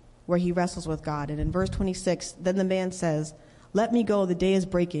point where he wrestles with God. And in verse 26, then the man says, "Let me go, the day is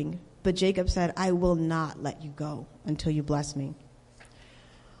breaking." But Jacob said, "I will not let you go until you bless me."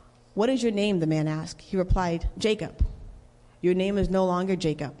 "What is your name?" the man asked. He replied, "Jacob." "Your name is no longer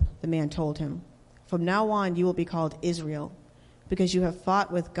Jacob," the man told him. "From now on you will be called Israel, because you have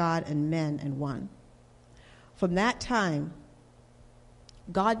fought with God and men and won." From that time,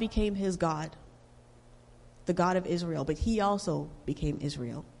 God became his God, the God of Israel, but he also became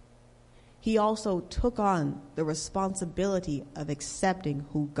Israel. He also took on the responsibility of accepting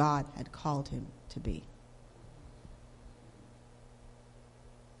who God had called him to be.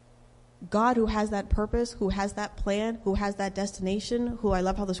 God, who has that purpose, who has that plan, who has that destination, who, I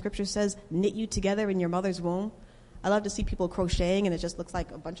love how the scripture says, knit you together in your mother's womb. I love to see people crocheting and it just looks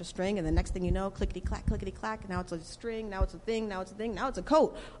like a bunch of string, and the next thing you know, clickety-clack, now it's a string, now it's a thing, now it's a thing, now it's a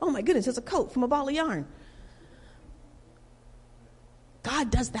coat. Oh my goodness, it's a coat from a ball of yarn.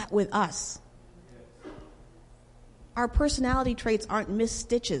 God does that with us. Our personality traits aren't missed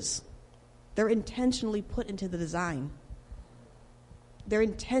stitches. They're intentionally put into the design. They're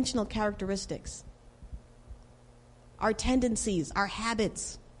intentional characteristics. Our tendencies, our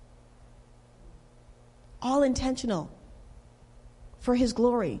habits, all intentional for his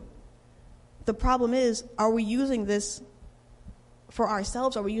glory. The problem is, are we using this for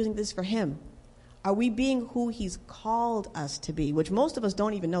ourselves, or are we using this for him? Are we being who he's called us to be, which most of us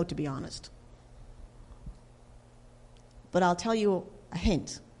don't even know, to be honest. But I'll tell you a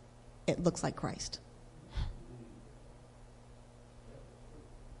hint. It looks like Christ.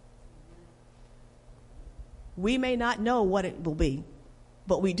 We may not know what it will be,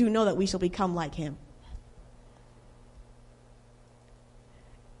 but we do know that we shall become like him.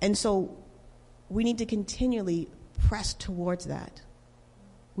 And so we need to continually press towards that.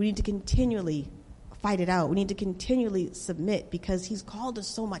 We need to continually fight it out. We need to continually submit, because he's called us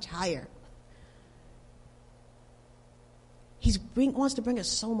so much higher. He wants to bring us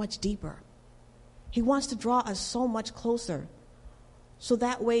so much deeper. He wants to draw us so much closer, so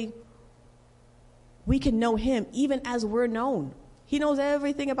that way we can know him even as we're known. He knows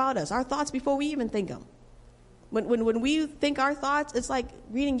everything about us, our thoughts before we even think them. When we think our thoughts, it's like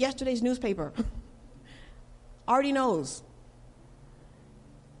reading yesterday's newspaper. Already knows.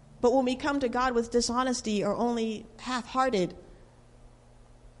 But when we come to God with dishonesty or only half-hearted,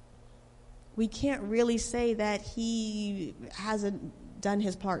 we can't really say that he hasn't done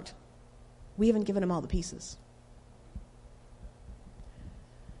his part. We haven't given him all the pieces.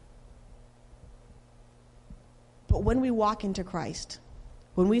 But when we walk into Christ,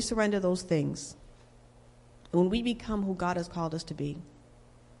 when we surrender those things, when we become who God has called us to be,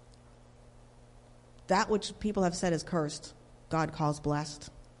 that which people have said is cursed, God calls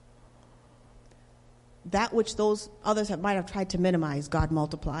blessed. That which those others might have tried to minimize, God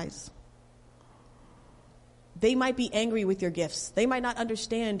multiplies. They might be angry with your gifts. They might not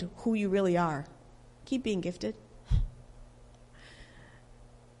understand who you really are. Keep being gifted.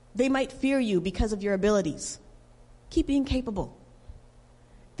 They might fear you because of your abilities. Keep being capable.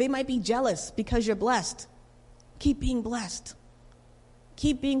 They might be jealous because you're blessed. Keep being blessed.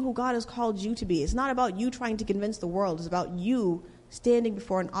 Keep being who God has called you to be. It's not about you trying to convince the world. It's about you standing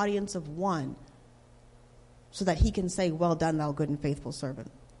before an audience of one so that he can say, "Well done, thou good and faithful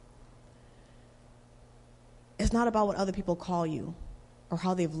servant." It's not about what other people call you or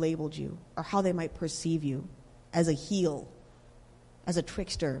how they've labeled you or how they might perceive you as a heel, as a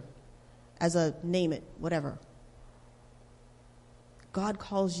trickster, as a name it, whatever. God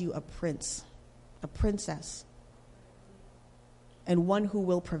calls you a prince, a princess, and one who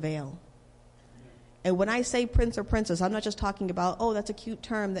will prevail. And when I say prince or princess, I'm not just talking about, oh, that's a cute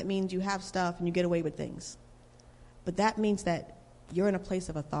term that means you have stuff and you get away with things. But that means that you're in a place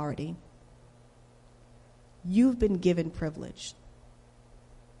of authority. You've been given privilege.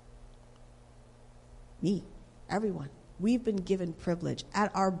 Me, everyone. We've been given privilege.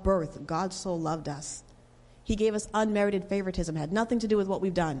 At our birth, God so loved us. He gave us unmerited favoritism. It had nothing to do with what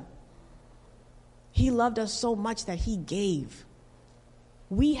we've done. He loved us so much that he gave.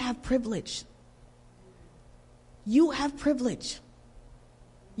 We have privilege. You have privilege.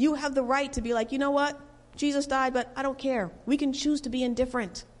 You have the right to be like, you know what? Jesus died, but I don't care. We can choose to be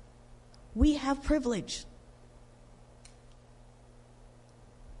indifferent. We have privilege.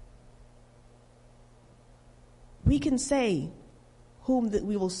 We can say whom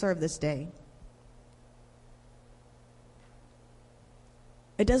we will serve this day.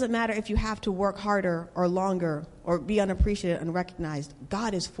 It doesn't matter if you have to work harder or longer or be unappreciated and recognized.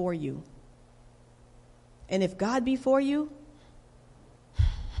 God is for you. And if God be for you,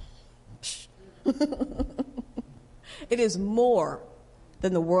 It is more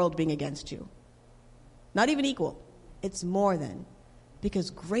than the world being against you. Not even equal. It's more than. Because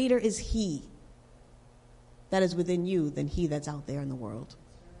greater is he that is within you than he that's out there in the world.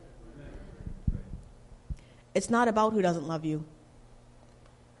 It's not about who doesn't love you.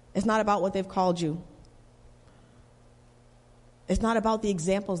 It's not about what they've called you. It's not about the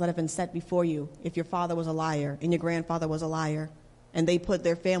examples that have been set before you. If your father was a liar and your grandfather was a liar, and they put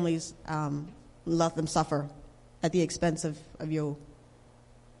their families, let them suffer at the expense of you.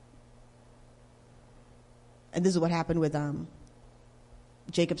 And this is what happened with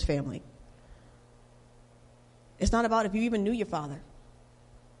Jacob's family. It's not about if you even knew your father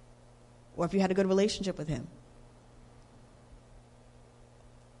or if you had a good relationship with him.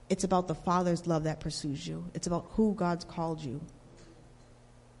 It's about the Father's love that pursues you. It's about who God's called you.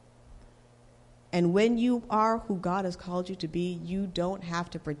 And when you are who God has called you to be, you don't have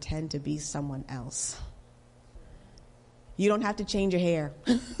to pretend to be someone else. You don't have to change your hair.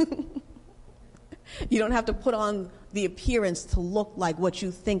 You don't have to put on the appearance to look like what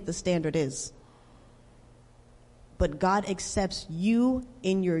you think the standard is. But God accepts you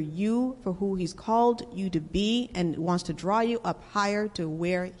in your you for who he's called you to be and wants to draw you up higher to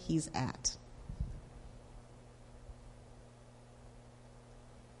where he's at.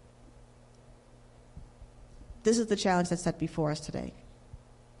 This is the challenge that's set before us today.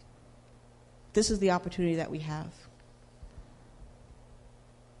 This is the opportunity that we have.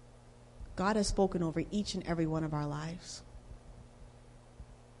 God has spoken over each and every one of our lives.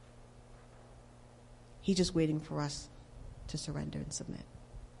 He's just waiting for us to surrender and submit.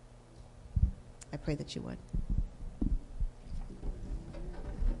 I pray that you would.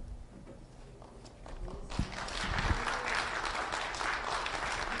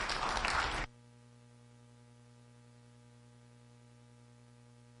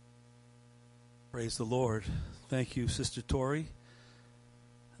 Praise the Lord. Thank you, Sister Tori.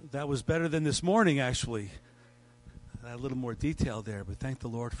 That was better than this morning, actually. A little more detail there, but thank the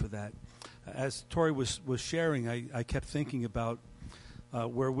Lord for that. As Tori was sharing, I kept thinking about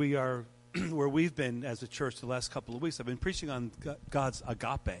where we are, where we've been as a church the last couple of weeks. I've been preaching on God's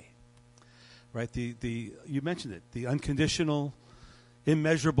agape, right? The you mentioned it, the unconditional,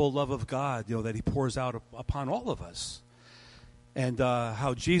 immeasurable love of God, that He pours out upon all of us, and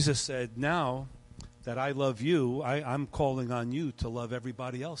how Jesus said, "Now that I love you, I'm calling on you to love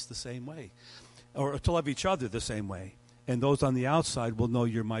everybody else the same way, or to love each other the same way. And those on the outside will know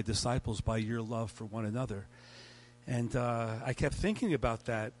you're my disciples by your love for one another." And I kept thinking about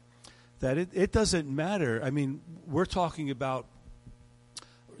that it doesn't matter. I mean, we're talking about,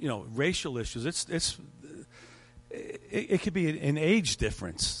 racial issues. It could be an age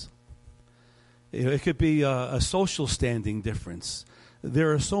difference. It could be a social standing difference.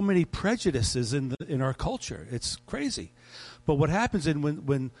 There are so many prejudices in our culture. It's crazy. But what happens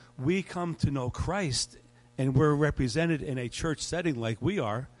when we come to know Christ and we're represented in a church setting like we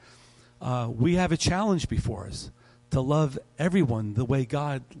are, we have a challenge before us to love everyone the way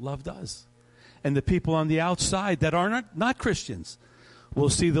God loved us. And the people on the outside that are not Christians will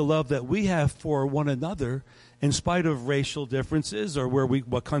see the love that we have for one another in spite of racial differences, or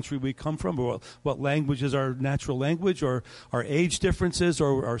what country we come from, or what language is our natural language, or our age differences,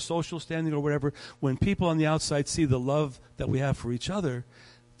 or our social standing, or whatever. When people on the outside see the love that we have for each other,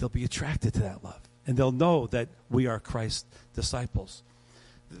 they'll be attracted to that love, and they'll know that we are Christ's disciples.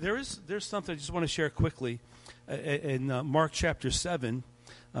 There's something I just want to share quickly. In Mark chapter 7,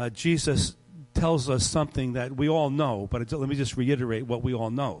 Jesus tells us something that we all know, but let me just reiterate what we all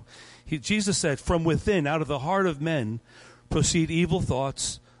know. Jesus said, "From within, out of the heart of men, proceed evil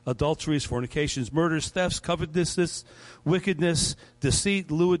thoughts, adulteries, fornications, murders, thefts, covetousness, wickedness,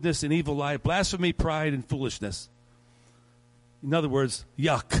 deceit, lewdness, and evil eye, blasphemy, pride, and foolishness." In other words,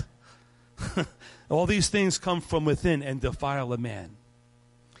 yuck. All these things come from within and defile a man.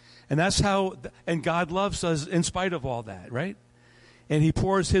 And that's how, and God loves us in spite of all that, right? And He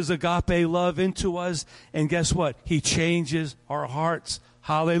pours His agape love into us, and guess what? He changes our hearts.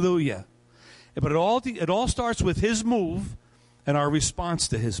 Hallelujah. But it all starts with His move and our response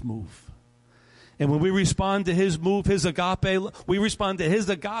to His move. And when we respond to His move, His agape, we respond to His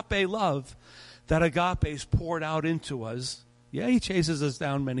agape love. That agape is poured out into us. Yeah, He chases us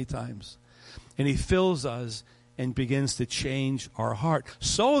down many times. And He fills us and begins to change our heart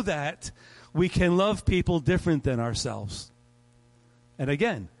so that we can love people different than ourselves. And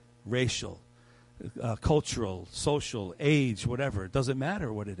again, racial, cultural, social, age, whatever. It doesn't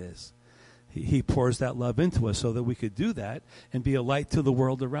matter what it is. He pours that love into us so that we could do that and be a light to the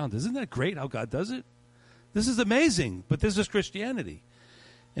world around us. Isn't that great how God does it? This is amazing, but this is Christianity.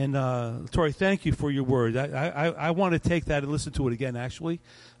 And Tori, thank you for your word. I want to take that and listen to it again, actually.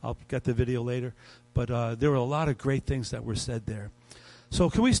 I'll get the video later. But there were a lot of great things that were said there. So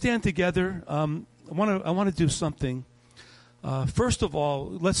can we stand together? I want to do something. First of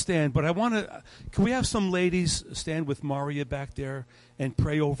all, let's stand. But can we have some ladies stand with Maria back there and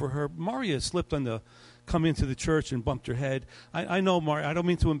pray over her? Maria slipped come into the church and bumped her head. I know, Maria, I don't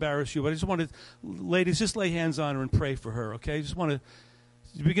mean to embarrass you, but I just wanted, ladies, just lay hands on her and pray for her, okay? I just want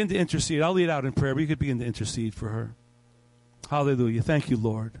to begin to intercede. I'll lead out in prayer, but you could begin to intercede for her. Hallelujah. Thank you,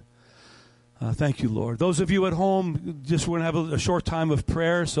 Lord. Thank you, Lord. Those of you at home, just we're going to have a short time of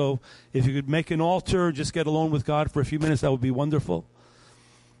prayer, so if you could make an altar, just get alone with God for a few minutes, that would be wonderful.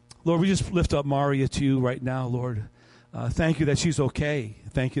 Lord, we just lift up Maria to you right now, Lord. Thank you that she's okay.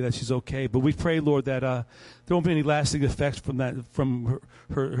 Thank you that she's okay. But we pray, Lord, that there won't be any lasting effects from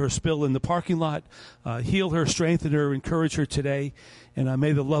her spill in the parking lot. Heal her, strengthen her, encourage her today. And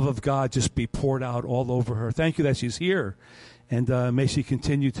may the love of God just be poured out all over her. Thank you that she's here. And may she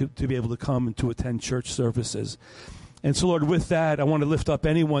continue to be able to come and to attend church services. And so, Lord, with that, I want to lift up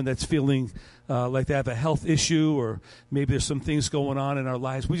anyone that's feeling like they have a health issue or maybe there's some things going on in our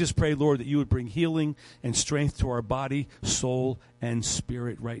lives. We just pray, Lord, that you would bring healing and strength to our body, soul, and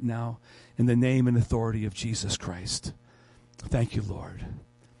spirit right now in the name and authority of Jesus Christ. Thank you, Lord.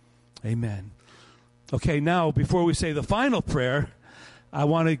 Amen. Okay, now, before we say the final prayer, I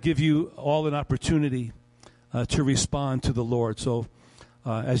want to give you all an opportunity to respond to the Lord. So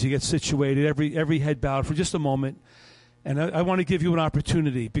as you get situated, every head bowed for just a moment. And I want to give you an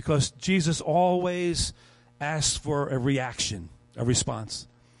opportunity because Jesus always asks for a reaction, a response.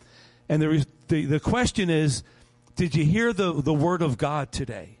 And the question is, did you hear the word of God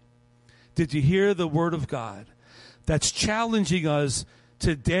today? Did you hear the word of God that's challenging us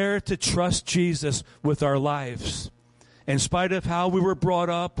to dare to trust Jesus with our lives? In spite of how we were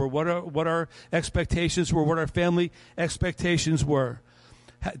brought up or what our expectations were, what our family expectations were.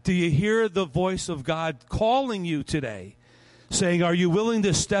 Do you hear the voice of God calling you today, saying, are you willing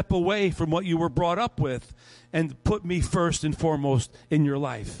to step away from what you were brought up with and put me first and foremost in your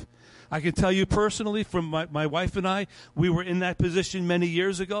life? I can tell you personally, from my wife and I, we were in that position many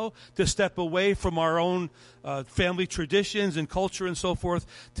years ago to step away from our own family traditions and culture and so forth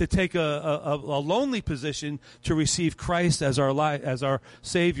to take a lonely position to receive Christ as our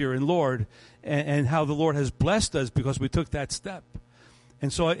Savior and Lord, and how the Lord has blessed us because we took that step.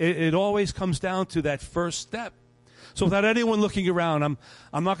 And so it always comes down to that first step. So without anyone looking around,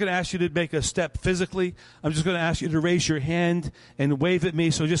 I'm not going to ask you to make a step physically. I'm just going to ask you to raise your hand and wave at me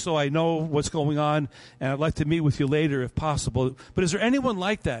so I know what's going on. And I'd like to meet with you later if possible. But is there anyone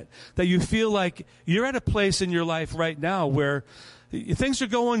like that you feel like you're at a place in your life right now where things are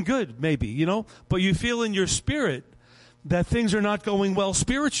going good, maybe, but you feel in your spirit that things are not going well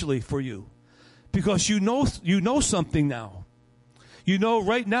spiritually for you because you know something now.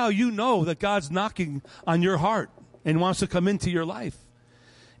 Right now, that God's knocking on your heart and wants to come into your life.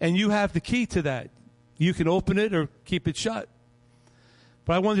 And you have the key to that. You can open it or keep it shut.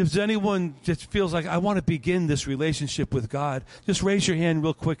 But I wonder if there's anyone that feels like, I want to begin this relationship with God. Just raise your hand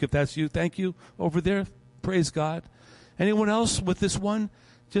real quick if that's you. Thank you. Over there. Praise God. Anyone else with this one?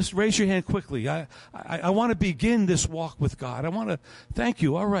 Just raise your hand quickly. I want to begin this walk with God. I want to thank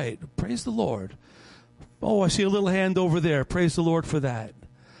you. All right. Praise the Lord. Oh, I see a little hand over there. Praise the Lord for that.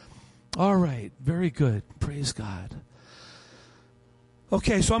 All right. Very good. Praise God.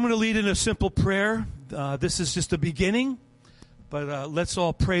 Okay, so I'm going to lead in a simple prayer. This is just a beginning, but let's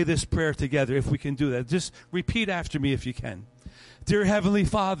all pray this prayer together if we can do that. Just repeat after me if you can. Dear Heavenly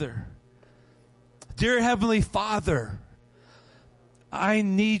Father, I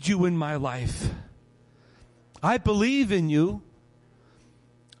need you in my life. I believe in you.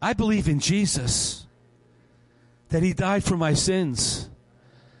 I believe in Jesus, that he died for my sins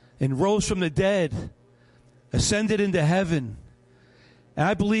and rose from the dead, ascended into heaven. And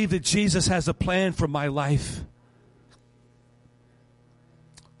I believe that Jesus has a plan for my life.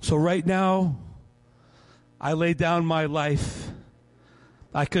 So right now, I lay down my life.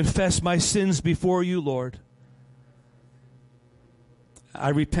 I confess my sins before you, Lord. I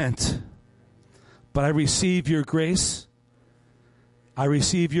repent. But I receive your grace. I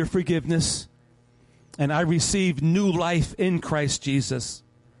receive your forgiveness. And I receive new life in Christ Jesus.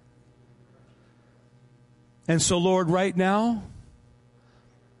 And so, Lord, right now,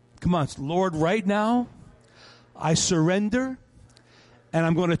 come on, Lord, right now, I surrender, and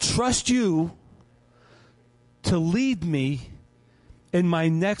I'm going to trust you to lead me in my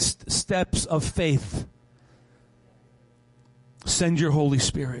next steps of faith. Send your Holy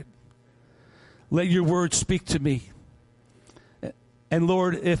Spirit. Let your word speak to me. And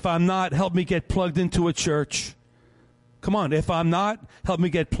Lord, if I'm not, help me get plugged into a church. Come on, if I'm not, help me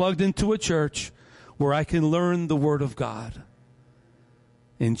get plugged into a church where I can learn the Word of God.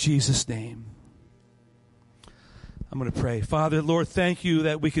 In Jesus' name. I'm going to pray. Father, Lord, thank you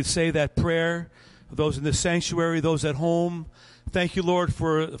that we could say that prayer. Those in the sanctuary, those at home. Thank you, Lord,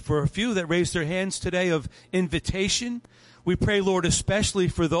 for a few that raised their hands today of invitation. We pray, Lord, especially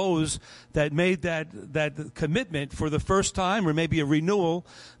for those that made that commitment for the first time or maybe a renewal,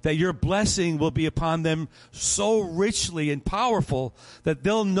 that your blessing will be upon them so richly and powerful that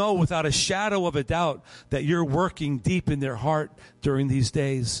they'll know without a shadow of a doubt that you're working deep in their heart during these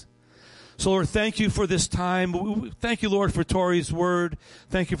days. So, Lord, thank you for this time. Thank you, Lord, for Tori's word.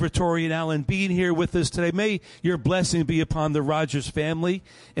 Thank you for Tori and Alan being here with us today. May your blessing be upon the Rogers family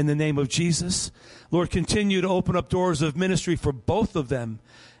in the name of Jesus. Lord, continue to open up doors of ministry for both of them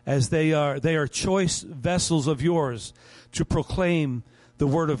as they are choice vessels of yours to proclaim the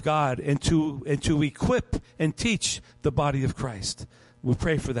word of God and to equip and teach the body of Christ. We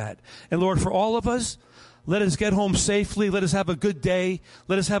pray for that. And Lord, for all of us, let us get home safely. Let us have a good day.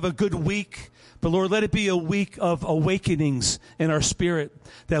 Let us have a good week. But Lord, let it be a week of awakenings in our spirit,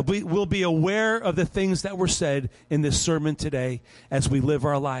 that we will be aware of the things that were said in this sermon today as we live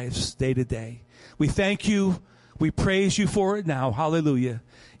our lives day to day. We thank you. We praise you for it now. Hallelujah.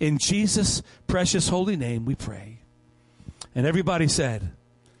 In Jesus' precious holy name we pray. And everybody said,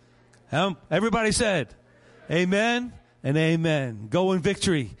 amen and amen. Go in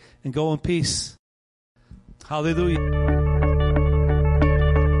victory and go in peace. Hallelujah.